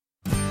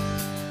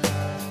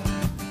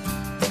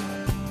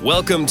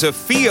Welcome to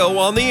FIO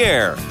on the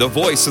Air, the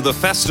voice of the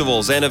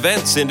festivals and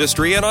events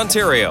industry in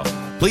Ontario.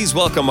 Please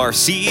welcome our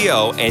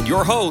CEO and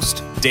your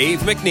host,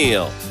 Dave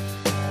McNeil.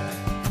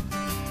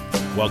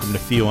 Welcome to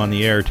FIO on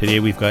the Air. Today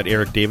we've got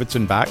Eric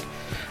Davidson back.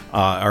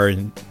 Our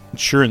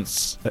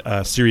insurance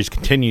series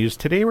continues.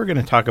 Today we're going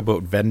to talk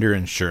about vendor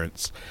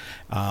insurance,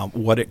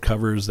 what it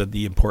covers and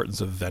the importance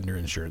of vendor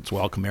insurance.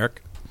 Welcome,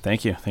 Eric.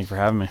 Thank you. Thanks for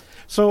having me.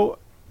 So,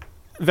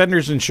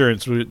 vendors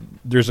insurance,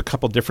 there's a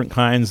couple different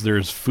kinds.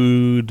 There's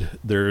food,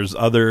 there's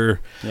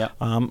other. Yeah.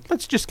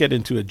 Let's just get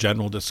into a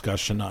general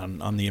discussion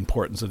on the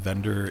importance of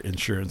vendor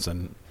insurance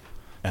and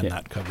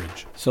that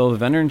coverage. So the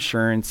vendor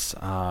insurance,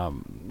 a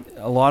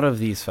lot of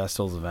these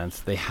festivals events,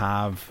 they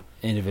have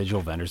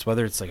individual vendors,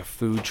 whether it's like a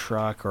food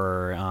truck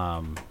or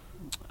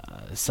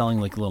selling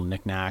like little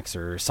knickknacks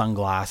or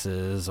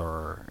sunglasses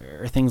or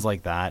things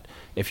like that.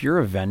 If you're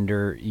a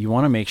vendor, you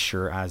want to make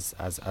sure as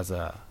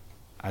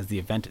the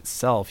event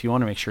itself, you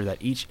want to make sure that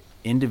each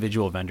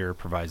individual vendor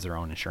provides their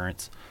own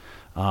insurance.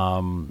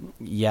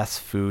 Yes,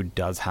 food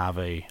does have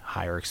a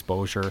higher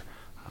exposure,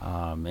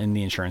 and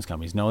the insurance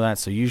companies know that.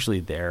 So usually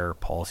their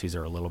policies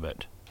are a little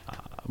bit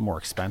more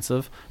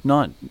expensive,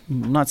 not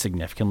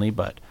significantly,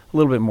 but a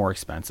little bit more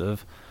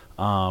expensive.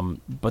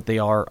 But they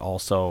are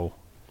also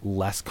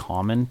less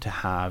common to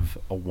have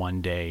a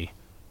one-day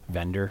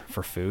vendor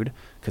for food,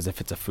 because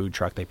if it's a food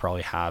truck, they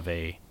probably have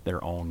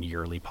their own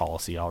yearly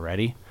policy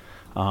already.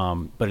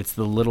 But it's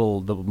the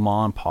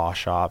mom and pop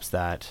shops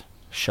that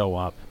show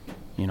up,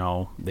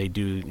 they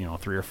do,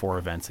 3 or 4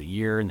 events a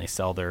year, and they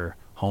sell their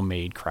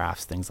homemade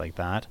crafts, things like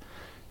that.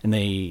 And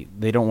they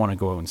don't want to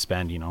go out and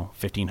spend,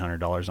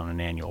 $1,500 on an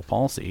annual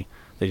policy.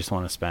 They just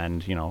want to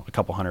spend, a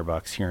couple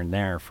 $100 here and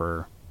there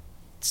for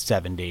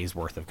 7 days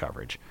worth of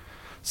coverage.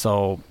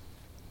 So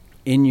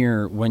when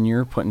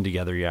you're putting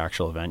together your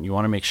actual event, you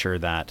want to make sure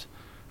that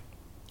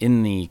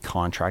in the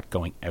contract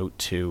going out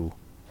to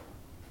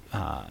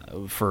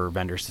for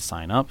vendors to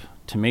sign up,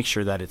 to make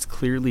sure that it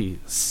clearly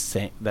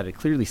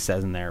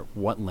says in there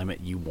what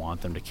limit you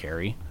want them to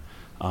carry,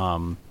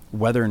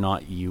 whether or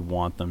not you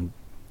want them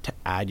to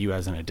add you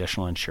as an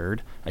additional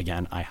insured.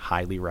 Again, I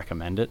highly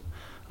recommend it,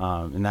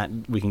 and that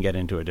we can get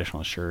into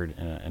additional insured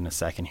in a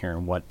second here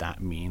and what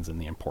that means and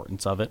the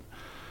importance of it.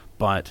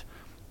 But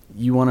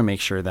you want to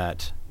make sure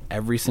that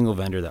every single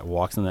vendor that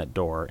walks in that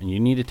door, and you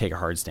need to take a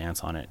hard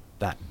stance on it,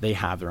 that they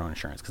have their own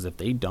insurance, because if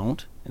they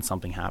don't and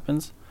something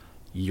happens,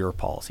 your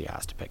policy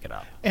has to pick it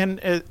up.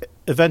 And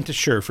event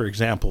assure, for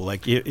example,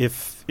 like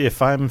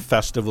if I'm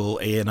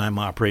Festival A and I'm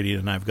operating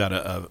and I've got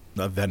a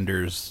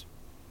vendor's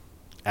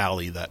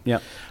alley that,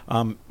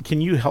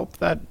 can you help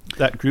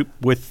that group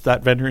with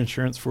that vendor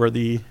insurance for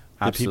the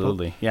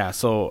Absolutely. people? Yeah.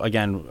 So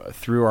again,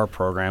 through our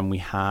program, we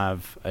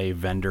have a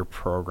vendor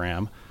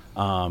program.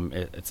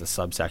 It's a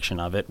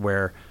subsection of it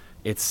where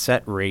it's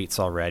set rates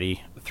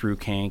already through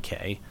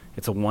K&K.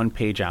 It's a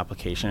one-page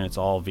application. It's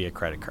all via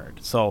credit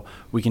card. So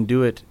we can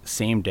do it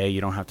same day. You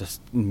don't have to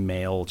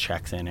mail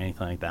checks in,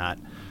 anything like that.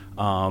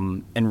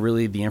 And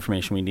really the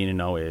information we need to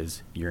know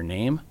is your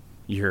name,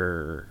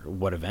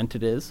 what event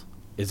it is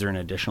there an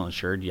additional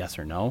insured, yes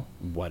or no?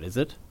 What is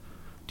it?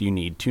 Do you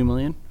need 2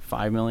 million,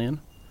 5 million,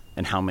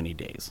 and how many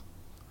days?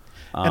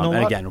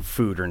 And again,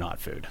 food or not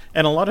food.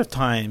 And a lot of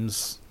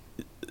times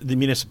the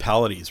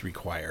municipalities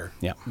require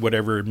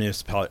whatever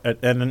municipality,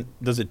 and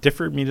does it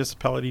differ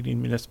municipality to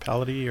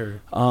municipality,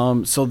 or?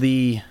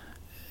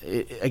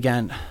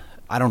 Again,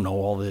 I don't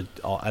know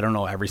I don't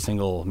know every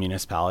single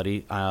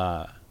municipality.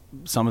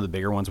 Some of the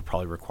bigger ones would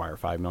probably require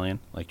 5 million,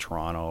 like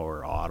Toronto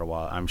or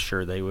Ottawa. I'm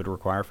sure they would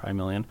require 5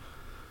 million.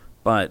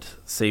 But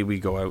say we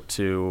go out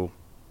to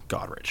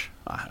Goderich,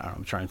 I don't know,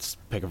 I'm trying to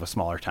pick of a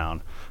smaller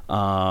town.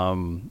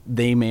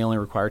 They may only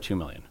require 2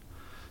 million.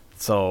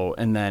 So,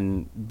 and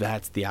then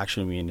that's the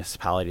actual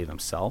municipality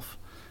themselves.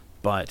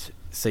 But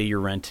say you're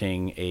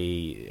renting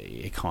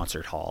a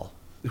concert hall.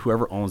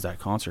 Whoever owns that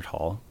concert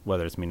hall,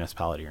 whether it's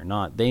municipality or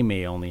not, they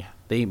may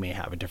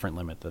have a different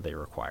limit that they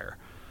require.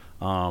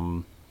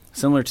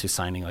 Similar to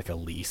signing like a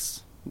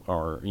lease,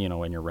 or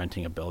when you're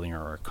renting a building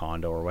or a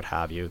condo or what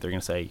have you, they're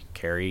going to say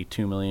carry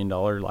 $2 million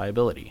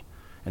liability,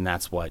 and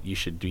that's what you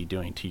should be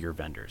doing to your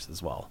vendors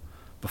as well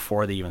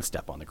before they even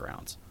step on the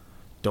grounds.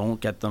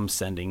 Don't get them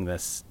sending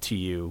this to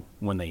you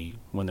when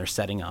they're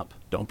setting up.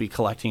 Don't be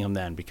collecting them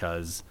then,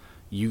 because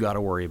you got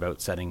to worry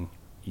about setting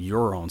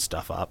your own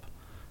stuff up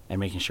and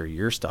making sure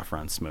your stuff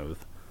runs smooth.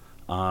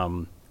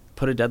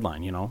 Put a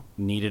deadline,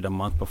 need it a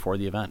month before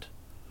the event.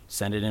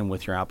 Send it in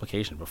with your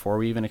application. Before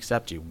we even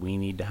accept you, we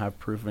need to have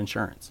proof of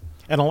insurance.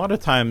 And a lot of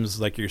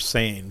times, like you're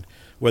saying,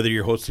 whether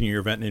you're hosting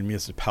your event in a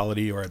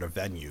municipality or at a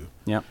venue,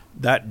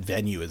 that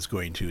venue is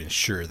going to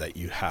ensure that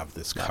you have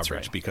this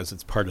coverage, because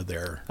it's part of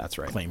their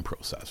claim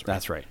process. Right?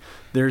 That's right.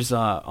 There's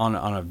on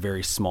a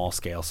very small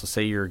scale. So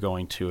say you're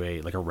going to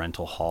a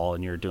rental hall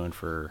and you're doing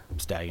for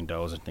Stag and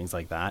Does and things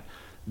like that.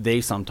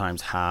 They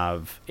sometimes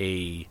have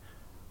a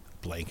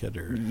blanket,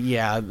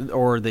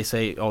 or they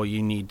say, oh,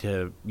 you need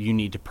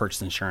to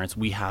purchase insurance.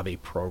 We have a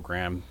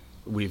program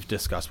we've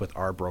discussed with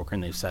our broker,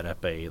 and they've set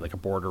up a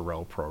border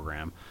row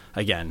program.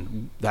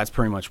 Again, that's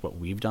pretty much what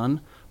we've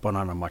done, but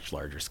on a much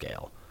larger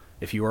scale.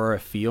 If you are a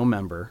FIO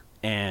member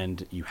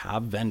and you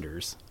have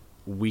vendors,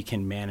 we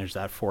can manage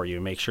that for you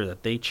and make sure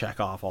that they check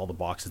off all the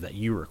boxes that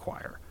you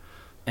require.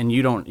 And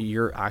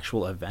your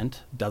actual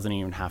event doesn't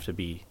even have to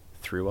be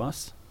through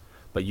us,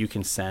 but you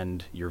can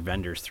send your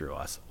vendors through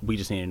us. We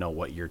just need to know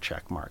what your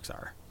check marks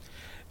are.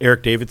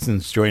 Eric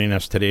Davidson's joining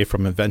us today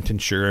from Event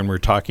Insure, and we're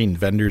talking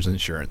vendors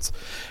insurance.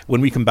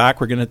 When we come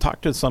back, we're going to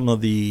talk to some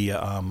of the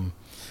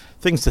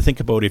things to think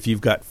about if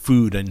you've got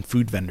food and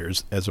food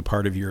vendors as a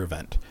part of your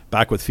event.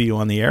 Back with FIO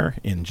on the Air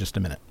in just a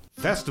minute.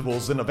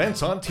 Festivals and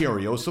Events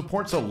Ontario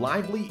supports a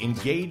lively,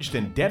 engaged,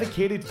 and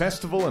dedicated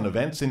festival and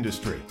events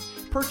industry.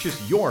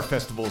 Purchase your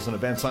Festivals and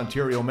Events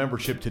Ontario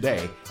membership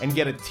today and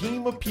get a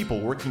team of people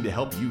working to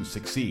help you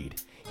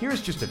succeed.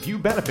 Here's just a few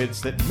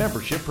benefits that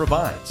membership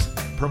provides: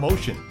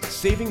 promotion,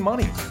 saving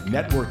money,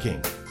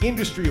 networking,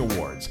 industry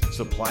awards,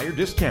 supplier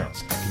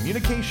discounts,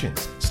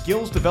 communications,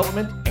 skills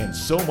development, and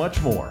so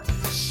much more.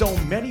 So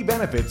many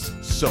benefits,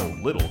 so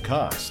little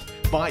cost.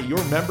 Buy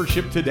your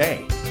membership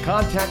today.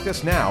 Contact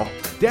us now,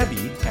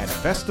 Debbie at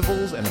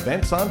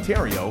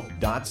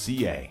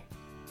festivalsandeventsontario.ca.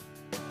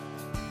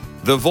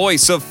 The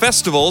voice of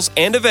festivals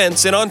and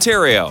events in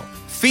Ontario.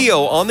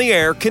 FIO on the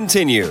Air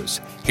continues.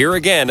 Here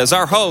again is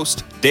our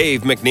host,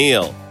 Dave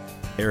McNeil.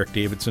 Eric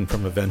Davidson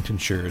from Event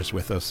Insure is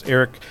with us.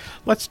 Eric,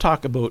 let's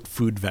talk about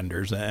food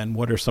vendors and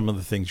what are some of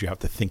the things you have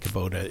to think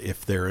about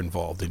if they're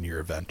involved in your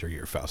event or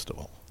your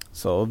festival.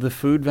 So the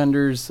food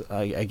vendors,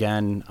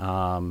 again,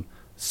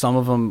 some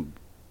of them,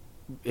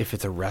 if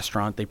it's a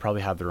restaurant, they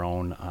probably have their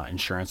own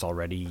insurance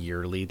already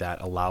yearly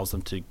that allows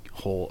them to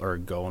hold or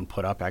go and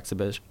put up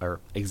exhibits.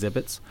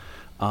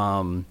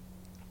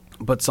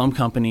 But some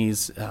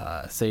companies,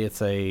 say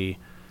it's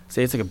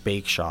like a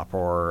bake shop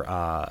or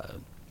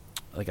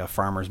like a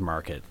farmer's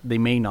market, they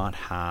may not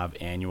have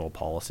annual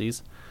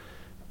policies.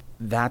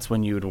 That's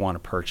when you would want to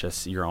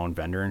purchase your own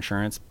vendor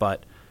insurance.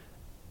 But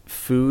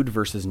food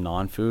versus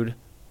non-food,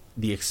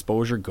 the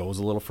exposure goes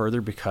a little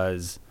further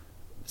because,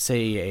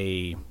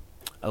 say,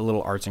 a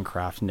little arts and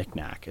crafts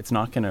knick-knack, it's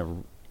not going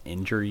to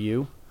injure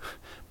you,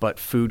 but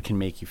food can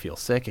make you feel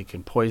sick. It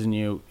can poison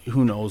you.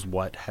 Who knows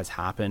what has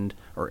happened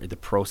or the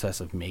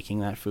process of making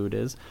that food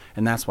is.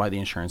 And that's why the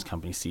insurance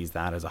company sees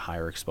that as a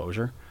higher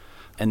exposure.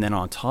 And then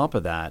on top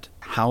of that,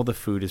 how the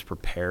food is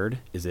prepared.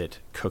 Is it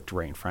cooked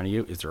right in front of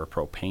you? Is there a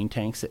propane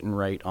tank sitting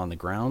right on the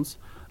grounds?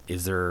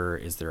 Is there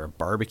a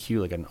barbecue,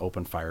 like an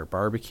open fire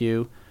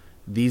barbecue?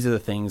 These are the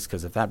things,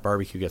 because if that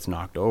barbecue gets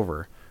knocked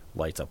over,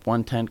 lights up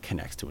one tent,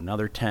 connects to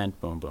another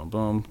tent, boom, boom,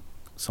 boom,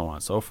 so on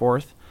and so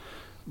forth.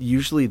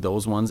 Usually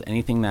those ones,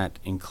 anything that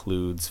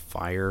includes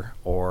fire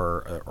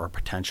or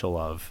potential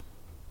of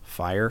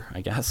fire, I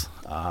guess,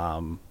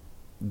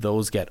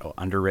 those get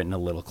underwritten a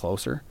little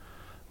closer.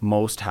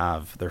 Most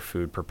have their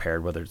food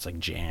prepared, whether it's like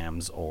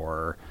jams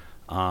or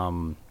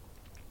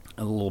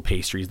little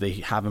pastries. They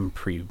have them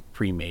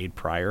pre-made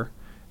prior,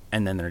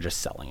 and then they're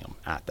just selling them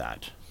at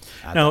that.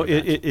 Now,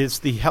 is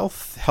the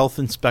health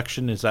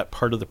inspection, is that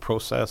part of the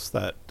process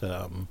that...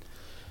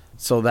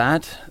 So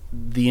that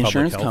the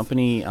insurance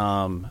company,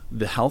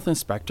 the health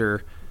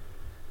inspector,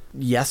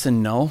 yes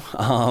and no.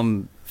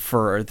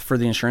 For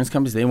the insurance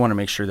companies, they want to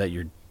make sure that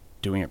you're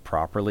doing it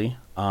properly.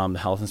 The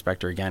health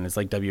inspector, again, is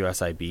like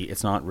WSIB.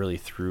 It's not really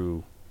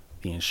through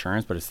the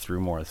insurance, but it's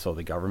through more so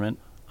the government.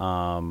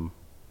 That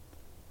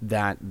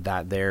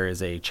there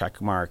is a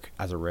check mark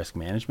as a risk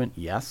management.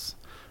 Yes,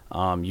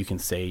 you can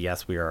say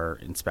yes, we are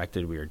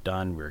inspected, we are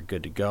done, we're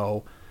good to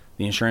go.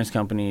 The insurance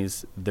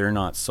companies, they're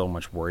not so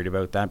much worried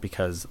about that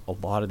because a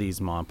lot of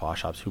these mom and pop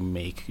shops who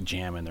make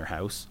jam in their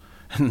house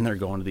and they're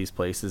going to these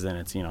places and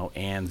it's,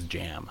 Ann's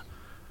Jam.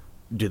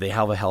 Do they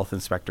have a health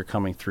inspector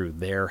coming through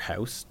their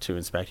house to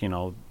inspect,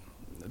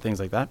 things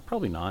like that?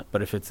 Probably not.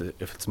 But if it's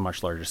a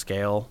much larger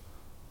scale,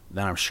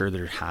 then I'm sure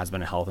there has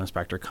been a health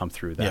inspector come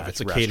through that. Yeah, if it's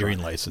a restaurant. catering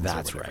license.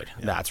 That's or right.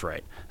 Yeah.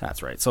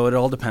 That's right. So it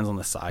all depends on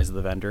the size of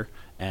the vendor,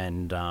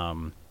 and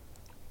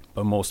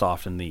but most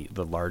often the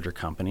larger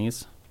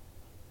companies,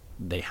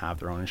 they have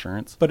their own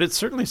insurance. But it's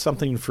certainly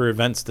something for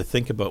events to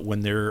think about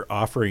when they're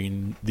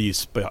offering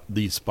these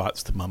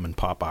spots to mom and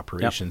pop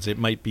operations. Yep. It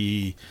might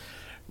be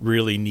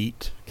really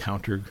neat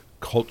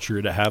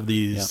counterculture to have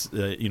these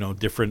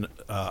different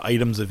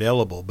items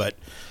available, but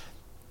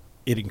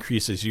it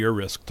increases your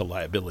risk to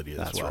liability as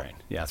well. That's right.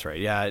 Yeah, that's right.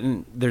 Yeah,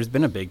 and there's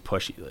been a big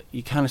push.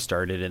 You kind of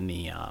started in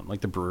the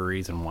like the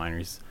breweries and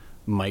wineries,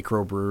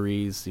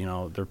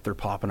 microbreweries. They're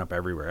popping up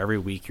everywhere. Every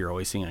week you're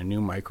always seeing a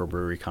new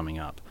microbrewery coming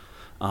up.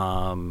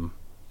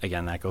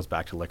 Again, that goes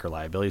back to liquor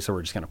liability, so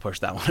we're just going to push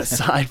that one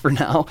aside for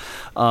now.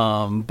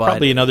 But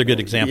probably another good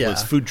example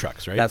is food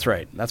trucks, right?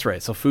 That's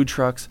right. So food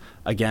trucks,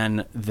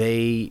 again,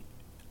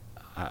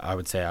 I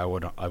would say I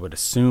would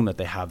assume that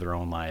they have their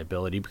own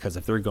liability, because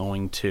if they're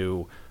going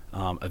to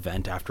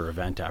event after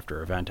event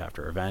after event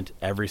after event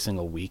every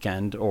single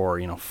weekend,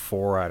 or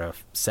 4 out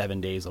of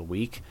 7 days a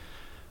week,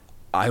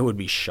 I would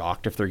be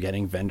shocked if they're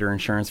getting vendor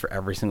insurance for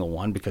every single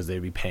one, because they'd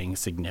be paying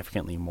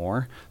significantly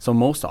more. So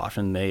most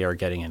often they are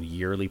getting a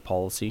yearly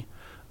policy,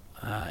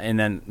 and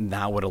then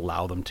that would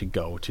allow them to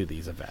go to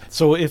these events.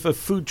 So if a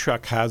food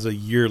truck has a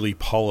yearly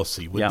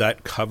policy, would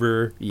that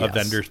cover a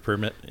vendor's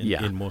permit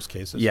in most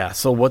cases? Yeah.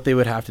 So what they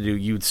would have to do,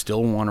 you'd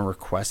still want to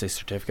request a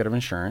certificate of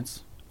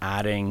insurance,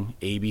 adding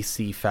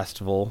ABC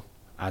Festival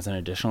as an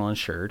additional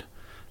insured,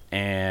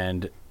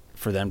 and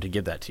for them to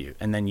give that to you.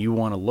 And then you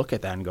want to look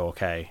at that and go,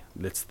 okay,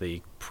 that's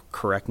the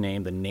correct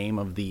name. The name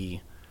of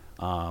the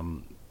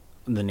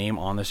name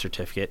on the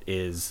certificate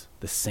is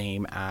the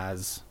same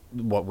as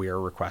what we are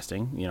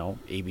requesting,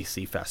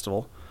 ABC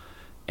Festival.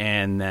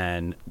 And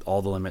then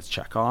all the limits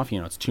check off,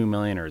 it's 2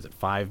 million or is it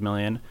 5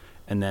 million?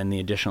 And then the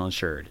additional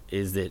insured,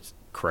 is it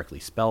correctly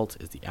spelt?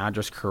 Is the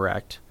address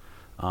correct?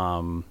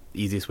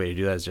 Easiest way to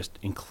do that is just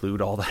include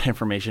all that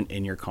information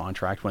in your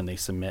contract when they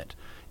submit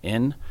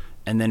in.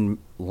 And then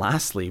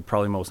lastly,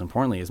 probably most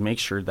importantly, is make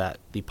sure that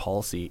the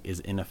policy is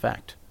in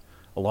effect.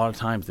 A lot of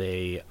times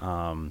they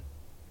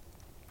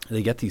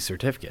get these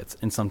certificates,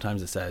 and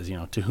sometimes it says,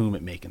 to whom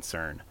it may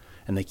concern.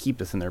 And they keep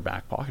this in their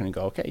back pocket and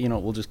go, okay,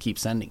 we'll just keep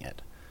sending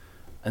it.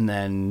 And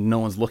then no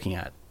one's looking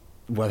at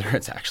whether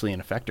it's actually in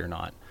effect or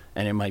not.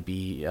 And it might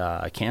be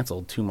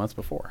canceled 2 months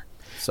before.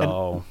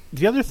 So and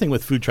the other thing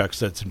with food trucks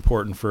that's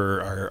important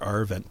for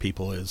our event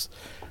people is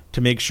to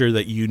make sure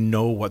that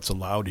what's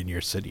allowed in your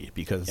city,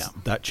 because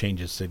that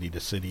changes city to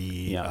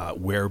city,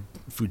 where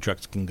food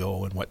trucks can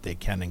go and what they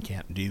can and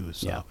can't do.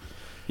 So.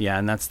 Yeah,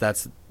 and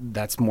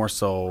that's more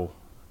so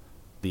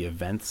the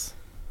events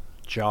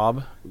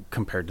job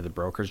compared to the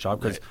broker's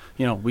job, because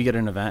we get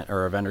an event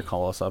or a vendor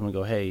call us up and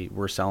go, hey,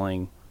 we're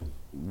selling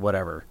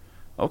whatever.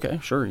 Okay,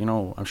 sure,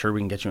 I'm sure we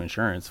can get you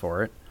insurance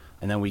for it.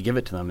 And then we give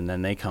it to them, and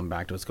then they come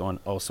back to us going,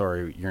 oh,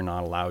 sorry, you're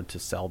not allowed to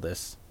sell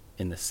this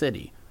in the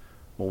city.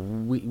 Well,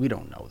 we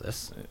don't know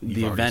this.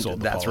 The event,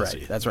 that's policy.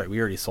 Right. That's right. We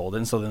already sold it.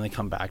 And so then they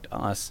come back to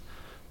us.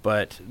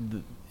 But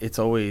it's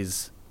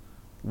always,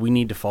 we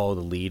need to follow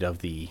the lead of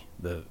the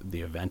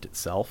event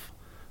itself.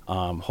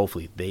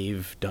 Hopefully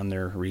they've done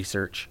their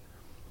research.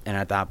 And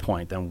at that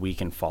point, then we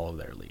can follow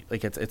their lead.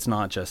 Like it's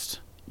not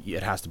just,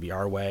 it has to be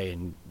our way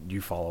and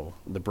you follow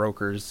the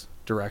broker's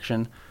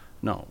direction.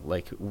 No,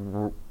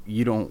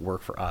 you don't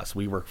work for us.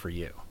 We work for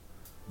you.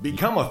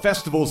 Become a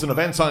Festivals and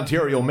Events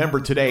Ontario member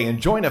today and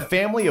join a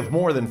family of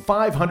more than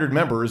 500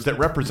 members that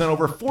represent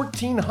over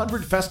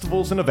 1,400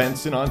 festivals and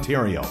events in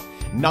Ontario.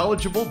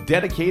 Knowledgeable,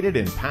 dedicated,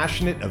 and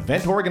passionate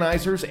event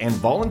organizers and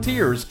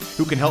volunteers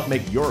who can help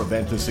make your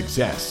event a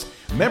success.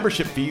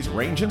 Membership fees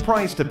range in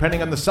price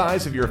depending on the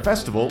size of your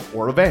festival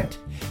or event.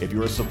 If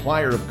you're a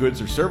supplier of goods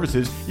or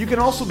services, you can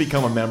also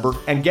become a member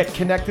and get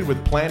connected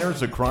with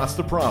planners across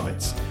the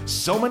province.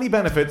 So many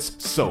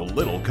benefits, so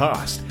little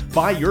cost.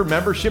 Buy your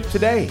membership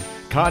today.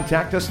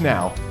 Contact us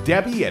now,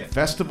 Debbie at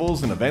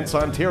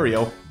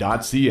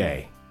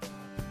festivalsandeventsontario.ca.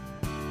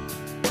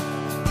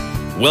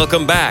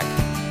 Welcome back.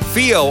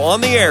 FIO on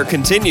the Air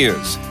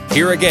continues.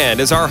 Here again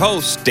is our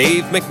host,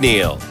 Dave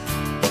McNeil.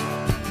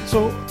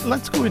 So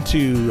let's go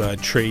into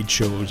trade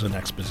shows and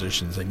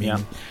expositions. I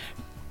mean,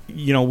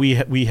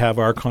 we have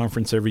our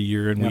conference every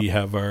year, and we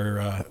have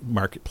our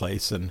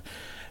marketplace, and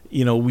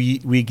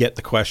we get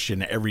the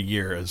question every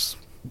year as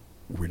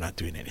we're not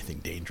doing anything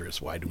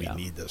dangerous. Why do we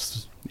need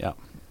this? Yeah.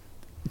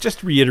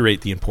 Just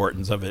reiterate the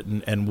importance of it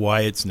and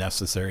why it's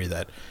necessary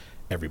that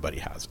everybody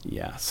has it.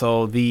 Yeah.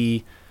 So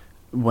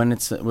when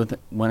it's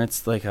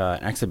like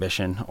an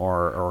exhibition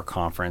or a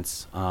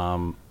conference,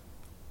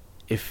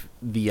 if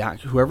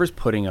whoever's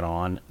putting it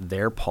on,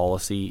 their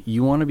policy,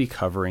 you want to be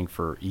covering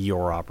for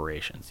your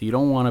operations. You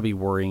don't want to be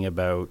worrying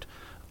about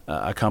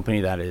a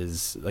company that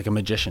is like a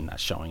magician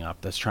that's showing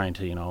up, that's trying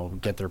to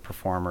get their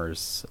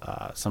performers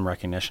some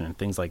recognition and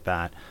things like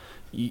that.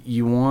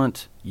 You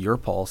want your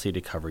policy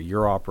to cover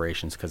your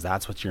operations, because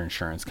that's what your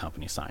insurance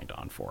company signed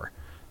on for.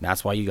 And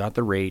that's why you got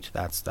the rate.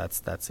 That's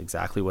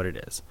exactly what it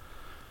is.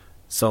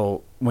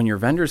 So when your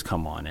vendors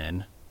come on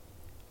in,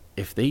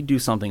 if they do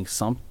something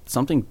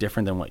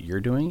different than what you're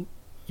doing,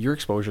 your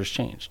exposure's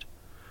changed.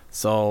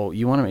 So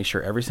you want to make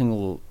sure every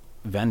single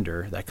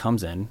vendor that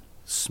comes in,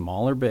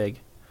 small or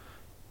big,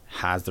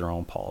 has their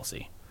own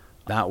policy.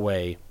 That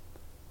way,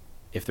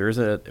 if there is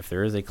a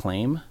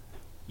claim,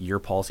 your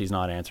policy is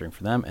not answering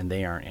for them, and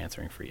they aren't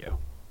answering for you.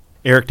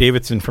 Eric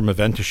Davidson from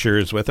Event Assure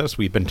is with us.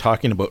 We've been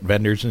talking about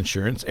vendors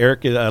insurance.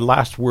 Eric,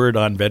 last word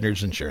on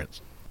vendors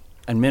insurance.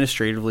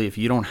 Administratively, if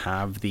you don't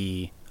have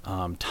the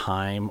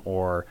time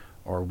or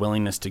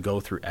willingness to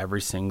go through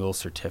every single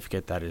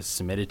certificate that is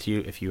submitted to you,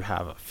 if you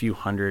have a few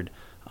hundred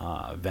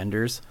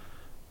vendors,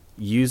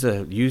 use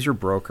your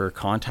broker.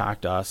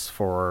 Contact us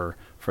for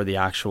the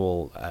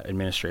actual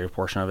administrative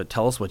portion of it.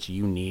 Tell us what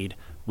you need.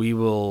 We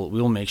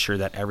will make sure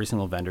that every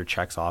single vendor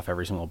checks off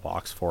every single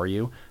box for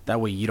you.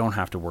 That way you don't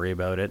have to worry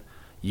about it.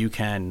 You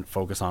can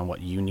focus on what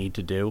you need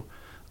to do.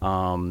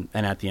 And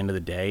at the end of the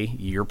day,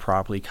 you're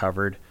properly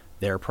covered,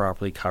 they're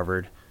properly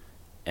covered,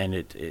 and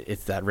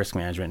it's that risk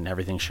management, and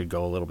everything should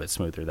go a little bit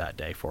smoother that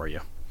day for you.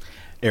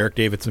 Eric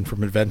Davidson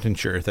from Event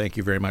Insure. Thank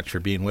you very much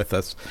for being with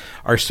us.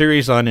 Our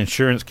series on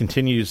insurance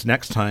continues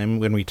next time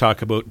when we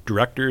talk about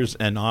directors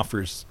and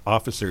officers,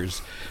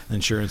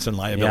 insurance and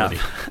liability.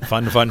 Yeah.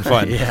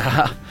 Fun.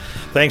 Yeah.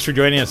 Thanks for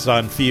joining us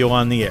on FIO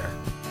on the Air.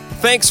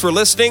 Thanks for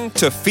listening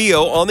to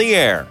FIO on the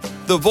Air,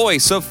 the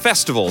voice of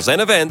festivals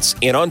and events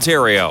in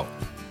Ontario.